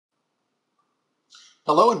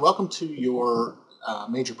Hello and welcome to your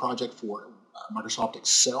major project for Microsoft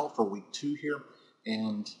Excel for week 2 here.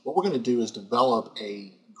 And what we're going to do is develop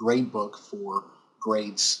a grade book for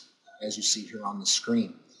grades as you see here on the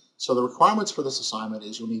screen. So the requirements for this assignment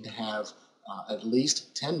is you'll need to have at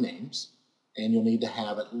least 10 names and you'll need to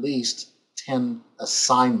have at least 10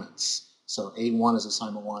 assignments. So A1 is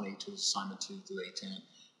assignment 1, A2 is assignment 2 through A10.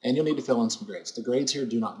 And you'll need to fill in some grades. The grades here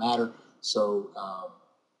do not matter. So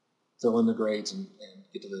fill in the grades and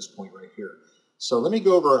get to this point right here. So let me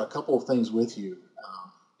go over a couple of things with you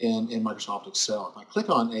in Microsoft Excel. If I click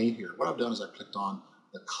on A here, what I've done is I clicked on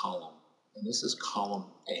the column, and this is column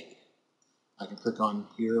A. I can click on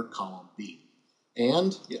here, column B.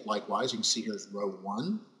 And likewise, you can see here's row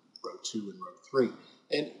 1, row 2, and row 3.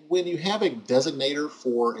 And when you have a designator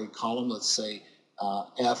for a column, let's say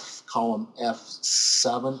column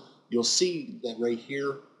F7, you'll see that right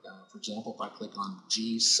here, for example, if I click on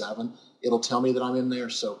G7, it'll tell me that I'm in there.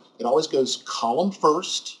 So it always goes column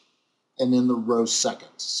first and then the row second.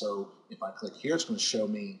 So if I click here, it's going to show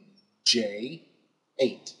me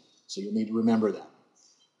J8. So you'll need to remember that.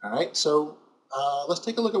 All right, so let's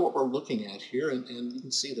take a look at what we're looking at here. And you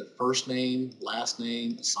can see the first name, last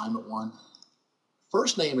name, assignment 1.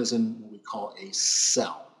 First name is in what we call a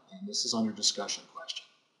cell. And this is under discussion question.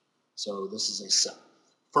 So this is a cell.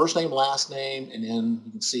 First name, last name, and then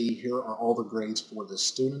you can see here are all the grades for the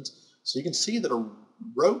student. So you can see that a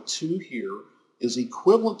row 2 here is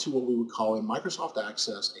equivalent to what we would call in Microsoft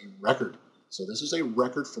Access a record. So this is a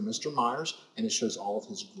record for Mr. Myers, and it shows all of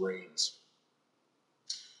his grades.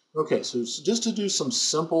 Okay, so just to do some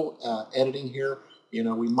simple editing here,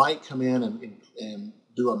 we might come in and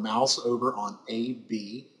do a mouse over on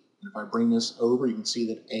AB. And if I bring this over, you can see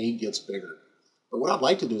that A gets bigger. But what I'd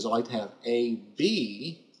like to do is I'd like to have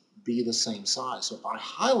AB be the same size. So if I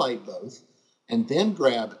highlight both and then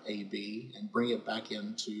grab AB and bring it back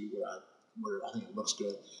into where I think it looks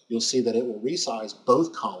good, you'll see that it will resize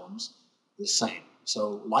both columns the same.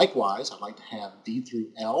 So likewise, I'd like to have D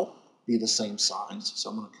through L be the same size. So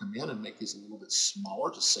I'm going to come in and make these a little bit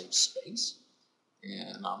smaller to save space.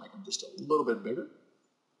 And I'll make them just a little bit bigger.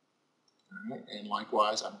 All right, and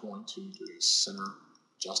likewise, I'm going to do a center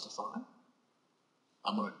justify.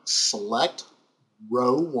 I'm going to select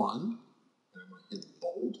row 1, and I'm going to hit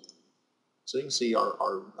bold. So you can see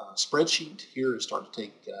our spreadsheet here is starting to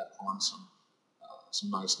take on some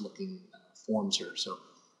nice looking forms here. So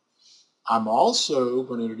I'm also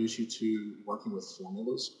going to introduce you to working with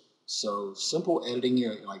formulas. So simple editing,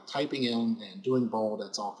 like typing in and doing bold,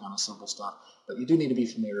 that's all kind of simple stuff. But you do need to be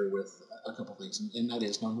familiar with a couple things, and that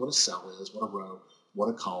is knowing what a cell is, what a row, what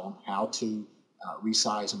a column, how to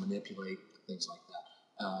resize and manipulate, things like that.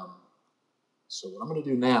 So what I'm going to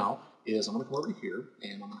do now is I'm going to come over here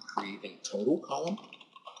and I'm going to create a total column.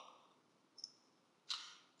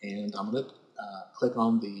 And I'm going to click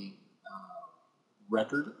on the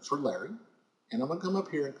record for Larry. And I'm going to come up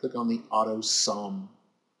here and click on the auto sum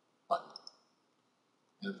button.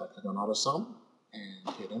 And if I click on auto sum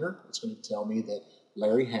and hit enter, it's going to tell me that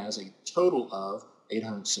Larry has a total of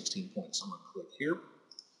 816 points. I'm going to click here,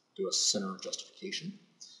 do a center justification.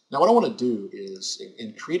 Now what I want to do is,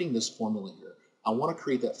 in creating this formula here, I want to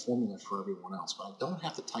create that formula for everyone else, but I don't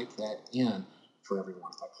have to type that in for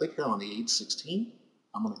everyone. If I click here on the 816,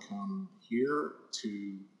 I'm going to come here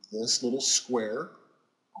to this little square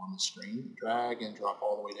on the screen, drag and drop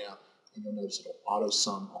all the way down, and you'll notice it'll auto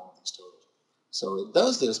sum all of these totals. So it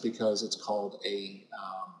does this because it's called a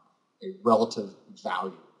relative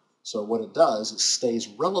value. So what it does, it stays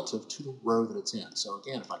relative to the row that it's in. So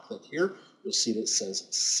again, if I click here, you'll see that it says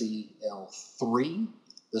CL3.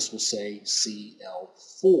 This will say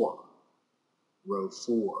CL4, row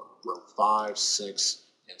 4, row 5, 6,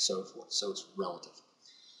 and so forth. So it's relative.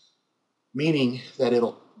 Meaning that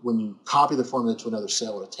when you copy the formula to another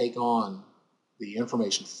cell, it'll take on the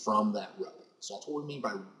information from that row. So that's what we mean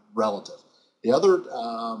by relative. The other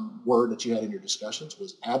word that you had in your discussions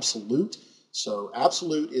was absolute. So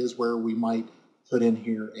absolute is where we might put in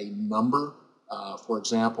here a number. For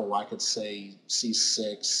example, I could say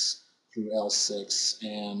C6 through L6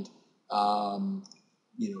 and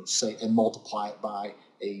say and multiply it by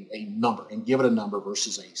a number and give it a number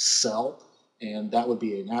versus a cell. And that would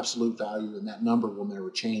be an absolute value, and that number will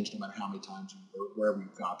never change no matter how many times or wherever you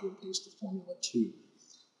copy and paste the formula to.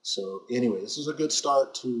 So anyway, this is a good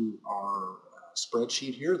start to our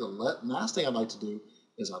spreadsheet here. The last thing I'd like to do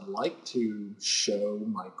is I'd like to show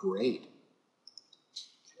my grade.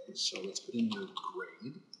 Okay, so let's put in your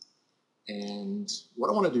grade. And what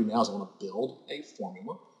I want to do now is I want to build a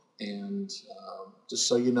formula. And just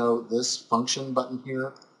so you know, this function button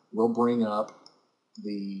here will bring up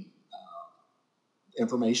the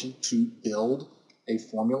information to build a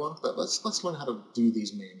formula, but let's learn how to do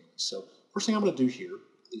these manually. So first thing I'm going to do here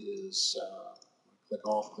is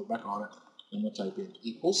click back on it, and we'll type in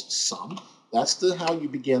equals sum. That's how you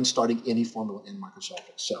begin starting any formula in Microsoft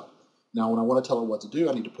Excel. Now, when I want to tell it what to do,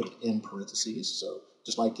 I need to put it in parentheses. So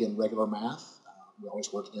just like in regular math, we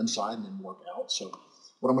always work inside and then work out. So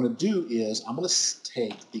what I'm going to do is I'm going to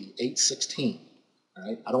take the 816. All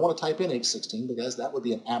right, I don't want to type in 816 because that would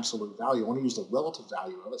be an absolute value. I want to use the relative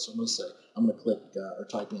value of it. So I'm going to click or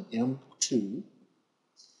type in M2.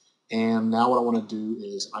 And now what I want to do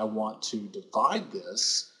is I want to divide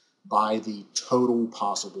this by the total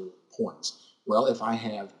possible points. Well, if I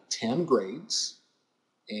have 10 grades,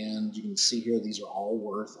 and you can see here these are all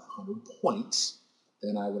worth 100 points,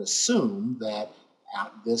 then I would assume that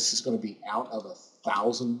this is going to be out of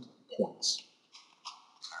 1,000 points.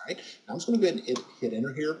 All right, now I'm just going to go ahead and hit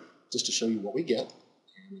enter here just to show you what we get.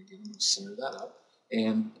 And again, I'm going to center that up.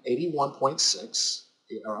 And 81.6,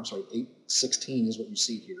 or I'm sorry, 816 is what you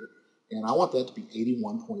see here. And I want that to be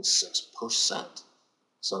 81.6%.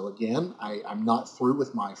 So again, I'm not through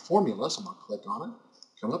with my formula, so I'm going to click on it,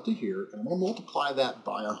 come up to here, and I'm going to multiply that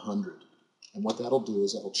by 100. And what that'll do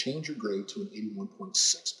is that'll change your grade to an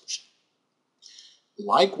 81.6%.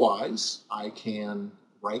 Likewise, I can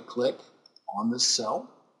right-click on this cell,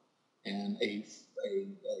 and a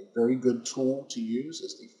very good tool to use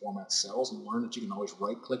is the Format Cells, and learn that you can always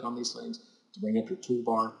right-click on these things to bring up your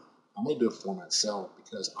toolbar. I'm going to do a Format Cell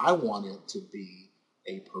because I want it to be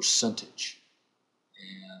a percentage.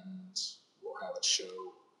 And we'll have it show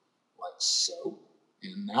like so.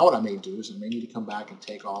 And now what I may do is I may need to come back and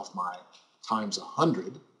take off my times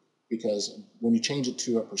 100, because when you change it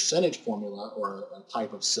to a percentage formula or a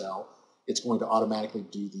type of cell, it's going to automatically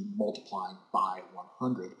do the multiplying by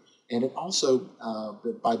 100. And it also,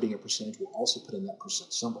 by being a percentage, will also put in that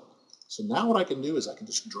percent symbol. So now what I can do is I can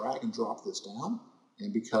just drag and drop this down,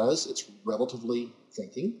 and because it's relatively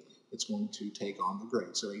thinking, it's going to take on the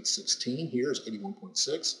grade. So 816 here is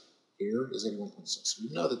 81.6, here is 81.6. So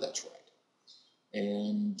we know that that's right.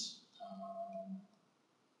 And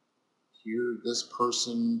here, this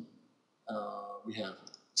person, we have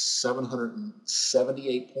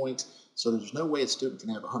 778 points. So there's no way a student can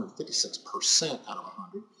have 156% out of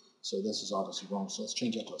 100. So this is obviously wrong. So let's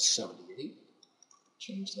change that to a 78.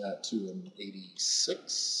 Change that to an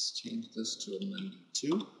 86. Change this to a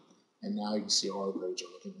 92. And now you can see all our grades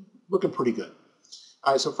are looking pretty good.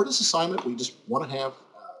 All right, so for this assignment, we just want to have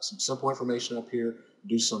some simple information up here,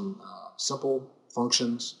 do some simple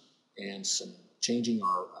functions, and some changing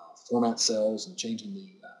our format cells and changing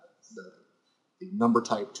the number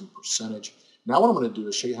type to percentage. Now what I'm going to do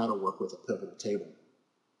is show you how to work with a pivotal table.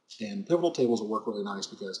 And pivotal tables will work really nice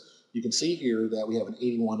because you can see here that we have an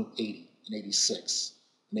 81 and 80, an 86,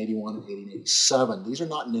 an 81 and 80 and 87. These are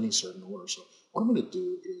not in any certain order. So what I'm going to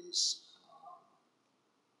do is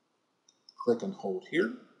click and hold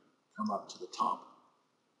here, come up to the top.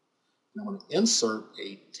 And I'm going to insert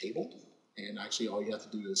a table. And actually all you have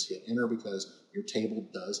to do is hit enter because your table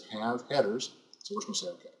does have headers. So we're just going to say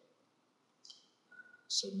OK.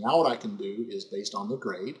 So now what I can do is, based on the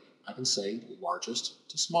grade, I can say largest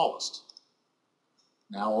to smallest.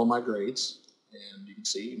 Now all my grades, and you can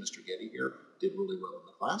see Mr. Getty here did really well in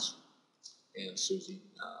the class, and Susie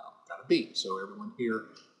got a B. So everyone here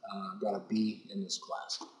got a B in this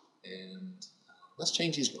class. And let's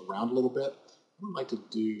change these around a little bit. What I'd like to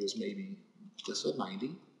do is maybe just a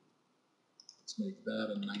 90. Let's make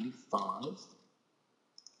that a 95.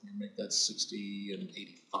 And make that 60 and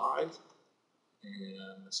 85.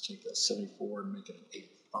 And let's take that 74 and make it an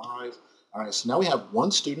 85. All right, so now we have one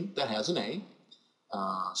student that has an A,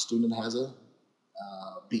 student has a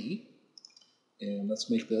B, and let's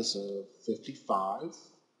make this a 55.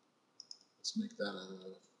 Let's make that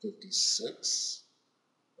a 56.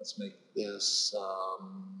 Let's make this,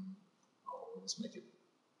 let's make it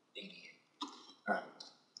 88. All right,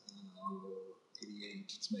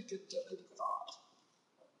 88, let's make it 85.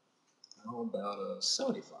 How about a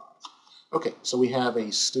 75? Okay, so we have a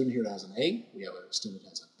student here that has an A, we have a student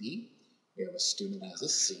that has a B, we have a student that has a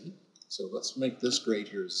C. So let's make this grade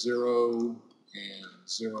here 0 and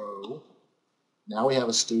 0. Now we have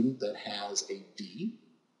a student that has a D.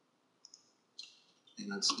 And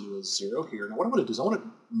let's do a 0 here. Now what I'm going to do is I want to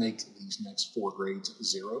make these next 4 grades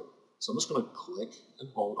 0. So I'm just going to click and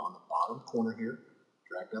hold on the bottom corner here,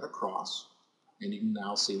 drag that across, and you can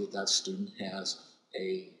now see that that student has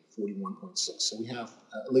a 41.6. So we have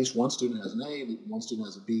at least one student has an A, one student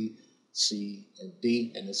has a B, C, and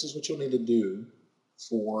D. And this is what you'll need to do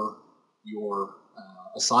for your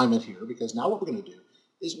assignment here, because now what we're going to do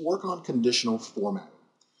is work on conditional formatting.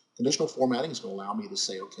 conditional formatting is going to allow me to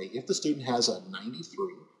say, okay, if the student has a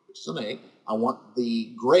 93, which is an A, I want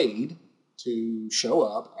the grade to show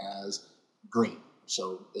up as green.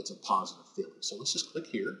 So it's a positive feeling. So let's just click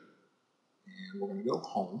here, and we're going to go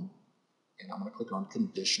home, and I'm going to click on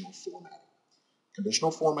conditional formatting.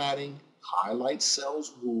 Conditional formatting highlights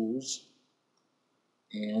cells, rules,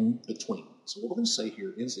 and between. So what we're going to say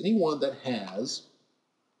here is anyone that has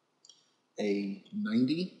a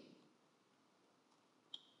 90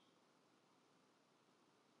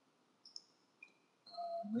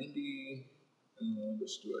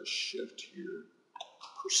 let's do a shift here,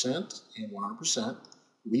 percent and 100%.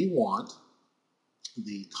 We want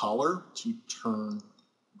the color to turn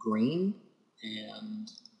green and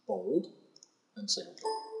bold, and say OK.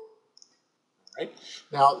 All right.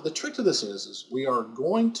 Now the trick to this is we are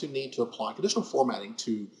going to need to apply conditional formatting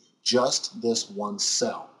to just this one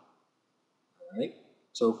cell. All right.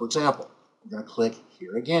 So for example, we're going to click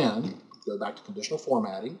here again, go back to conditional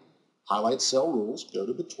formatting, highlight cell rules, go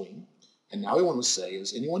to between, and now we want to say,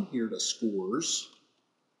 is anyone here that scores,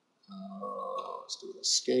 let's do an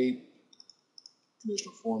escape,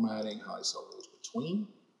 conditional formatting, highlight cell rules between.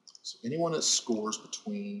 So anyone that scores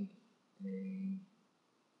between a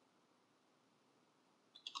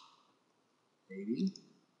 80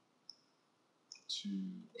 to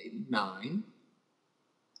 89,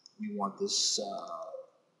 we want this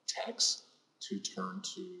text to turn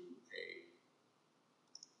to a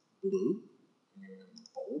blue and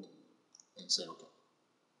bold, and say OK.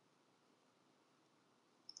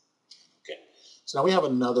 Okay, so now we have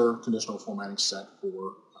another conditional formatting set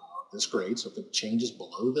for this grade. So if it changes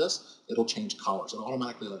below this, it'll change colors. It'll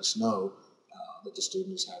automatically let us know that the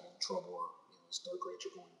student is having trouble, or their grades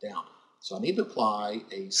are going down. So I need to apply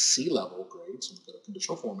a C-level grade. So I'm going to go to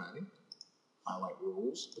conditional formatting, highlight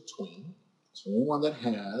rules between. So anyone that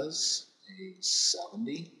has a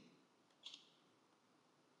 70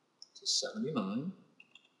 to 79,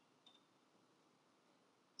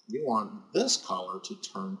 we want this color to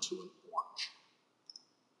turn to an orange.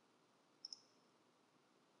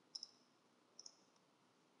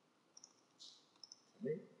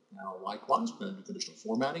 Okay. Now likewise, we're going to do conditional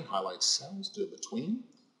formatting, highlight cells, do it between.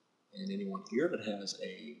 And anyone here that has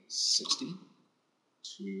a 60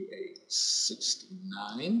 to a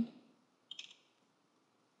 69,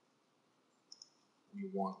 we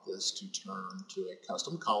want this to turn to a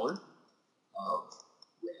custom color of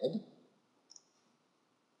red.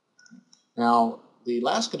 Now, the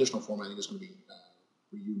last conditional formatting is going to be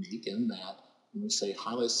unique in that when we say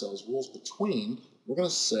highlight cells rules between, we're going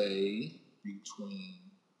to say between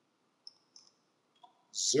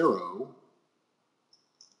 0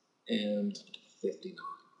 and 59%.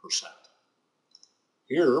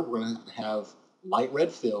 Here, we're going to have light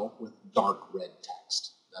red fill with dark red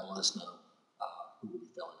text. That'll let us know who will be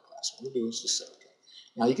filling the class. What we'll do is just say OK.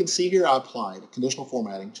 Now, you can see here I applied conditional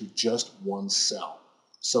formatting to just one cell.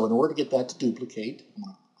 So in order to get that to duplicate, I'm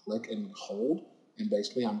going to click and hold, and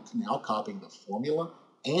basically I'm now copying the formula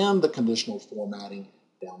and the conditional formatting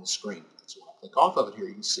down the screen. So when I click off of it here,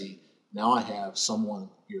 you can see now I have someone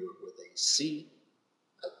here with a C,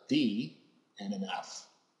 a D, and an F.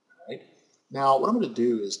 All right. Now what I'm going to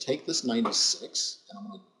do is take this 96 and I'm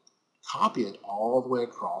going to copy it all the way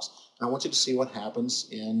across. And I want you to see what happens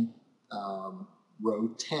in row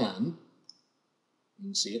 10. You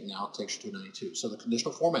can see it now, it takes you to 92. So the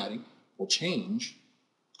conditional formatting will change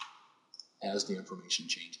as the information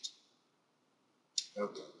changes.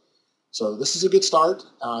 Okay, so this is a good start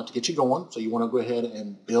to get you going. So you want to go ahead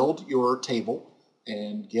and build your table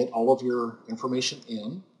and get all of your information in.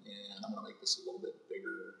 And I'm going to make this a little bit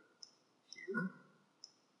bigger here.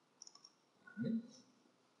 All right.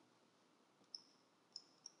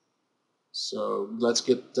 So let's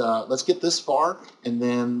get this far, and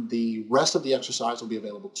then the rest of the exercise will be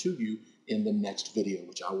available to you in the next video,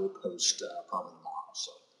 which I will post probably tomorrow.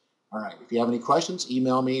 So, all right. If you have any questions,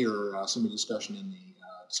 email me or send me a discussion in the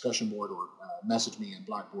discussion board, or message me in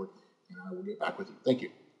Blackboard, and I will get back with you. Thank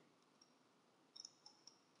you.